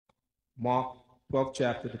Mark 12th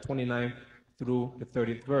chapter, the 29th through the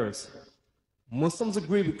 30th verse. Muslims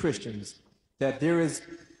agree with Christians that there is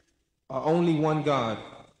only one God.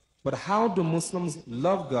 But how do Muslims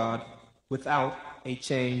love God without a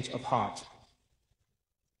change of heart?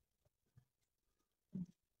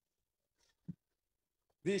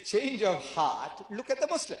 The change of heart, look at the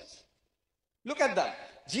Muslims. Look at them.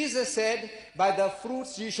 Jesus said, by the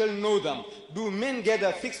fruits you shall know them. Do men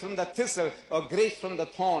gather figs from the thistle or grapes from the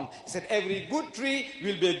thorn? He said, every good tree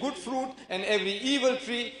will bear good fruit and every evil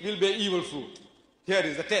tree will bear evil fruit. Here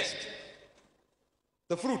is the test.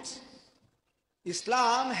 The fruits.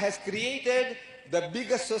 Islam has created the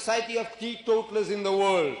biggest society of teetotalers in the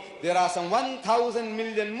world. There are some 1,000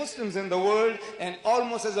 million Muslims in the world, and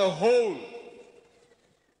almost as a whole,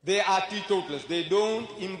 they are teetotalers. They don't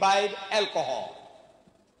imbibe alcohol.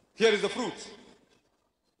 Here is the fruits.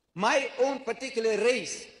 My own particular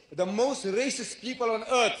race, the most racist people on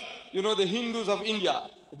earth, you know, the Hindus of India,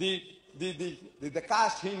 the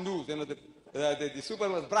caste Hindus, you know, the super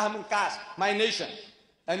Brahmin caste, my nation.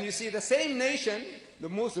 And you see the same nation, the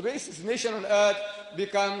most racist nation on earth,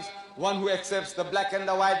 becomes one who accepts the black and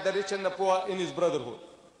the white, the rich and the poor in his brotherhood.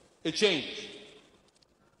 A change.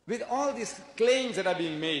 With all these claims that are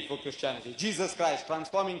being made for Christianity, Jesus Christ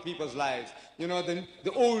transforming people's lives, you know,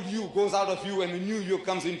 the old you goes out of you and the new you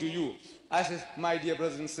comes into you. I said, my dear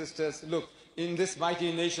brothers and sisters, look, in this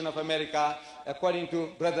mighty nation of America, according to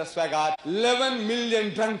Brother Swaggart, 11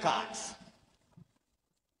 million drunkards.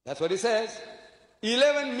 That's what he says.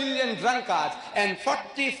 11 million drunkards and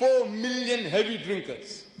 44 million heavy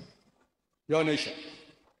drinkers. Your nation.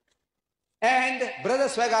 And Brother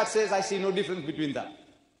Swaggart says, I see no difference between them.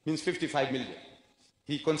 Means 55 million.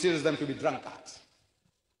 He considers them to be drunkards.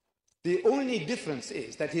 The only difference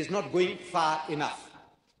is that he's not going far enough.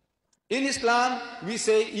 In Islam, we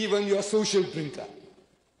say even your social drinker.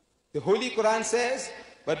 The Holy Quran says,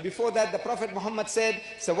 but before that the Prophet Muhammad said,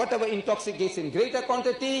 so whatever intoxicates in greater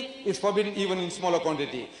quantity is forbidden even in smaller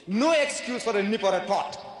quantity. No excuse for a nip or a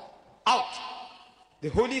tot. Out. The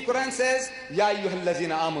Holy Quran says, Ya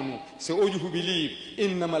ayyuhallazina amanu, so O you who believe,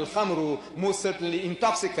 innamal khamru, most certainly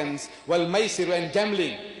intoxicants, wal maisiru, and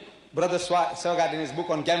gambling. Brother Swaggart in his book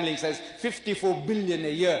on gambling says 54 billion a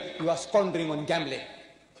year you are squandering on gambling.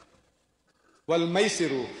 Wal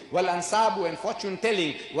maisiru, wal ansabu, and fortune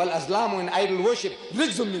telling, wal azlamu, and idol worship,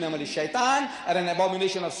 rijzum min amali shaitan, are an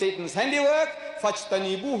abomination of Satan's handiwork.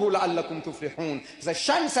 Fajtanibuhu la'allakum tuflihun. It's a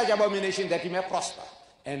shun such abomination that you may prosper.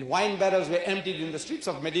 And wine barrels were emptied in the streets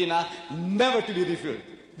of Medina, never to be refilled.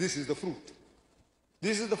 This is the fruit.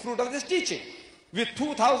 This is the fruit of this teaching. With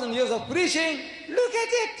 2,000 years of preaching, look at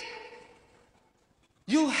it.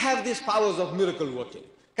 You have these powers of miracle working.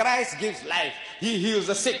 Christ gives life. He heals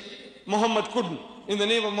the sick. Muhammad couldn't. In the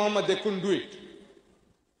name of Muhammad, they couldn't do it.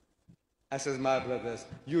 I says, my brothers,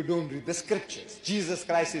 you don't read the scriptures. Jesus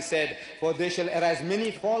Christ, he said, for there shall arise many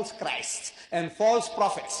false Christs and false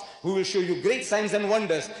prophets who will show you great signs and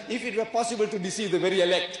wonders, if it were possible to deceive the very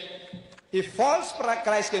elect. If false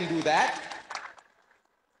Christ can do that,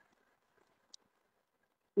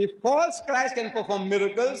 if false Christ can perform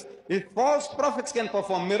miracles, if false prophets can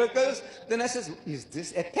perform miracles, then I says, is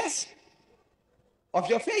this a test of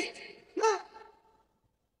your faith? No.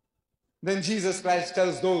 Then Jesus Christ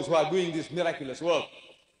tells those who are doing this miraculous work,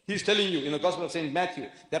 he's telling you in the Gospel of St. Matthew,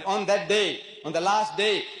 that on that day, on the last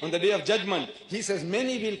day, on the day of judgment, he says,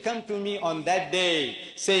 many will come to me on that day,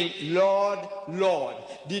 saying, Lord, Lord,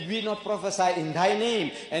 did we not prophesy in thy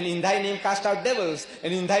name, and in thy name cast out devils,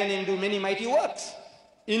 and in thy name do many mighty works?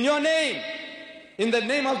 In your name, in the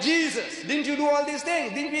name of Jesus, didn't you do all these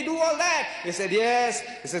things? Didn't we do all that? He said, yes.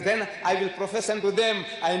 He said, then I will profess unto them,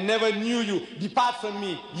 I never knew you. Depart from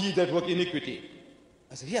me, ye that work iniquity.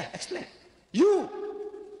 I said, yeah, explain. You.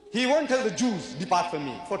 He won't tell the Jews, depart from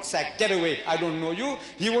me. For sake, get away, I don't know you.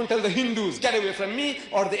 He won't tell the Hindus, get away from me,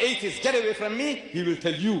 or the atheists, get away from me. He will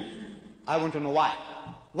tell you. I want to know why.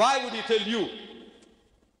 Why would he tell you?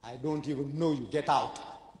 I don't even know you, get out.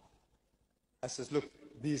 I says, look,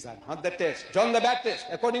 these are not the test. John the Baptist,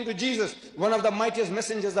 according to Jesus, one of the mightiest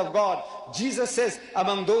messengers of God, Jesus says,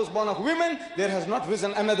 among those born of women, there has not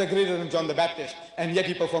risen another greater than John the Baptist, and yet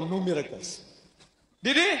he performed no miracles.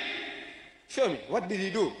 Did he? Show me. What did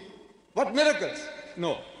he do? What miracles?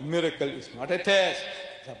 No, miracle is not a test.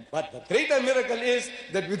 But the greater miracle is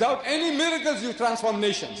that without any miracles you transform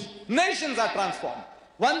nations. Nations are transformed.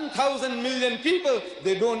 1,000 million people,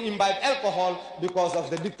 they don't imbibe alcohol because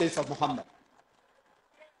of the dictates of Muhammad.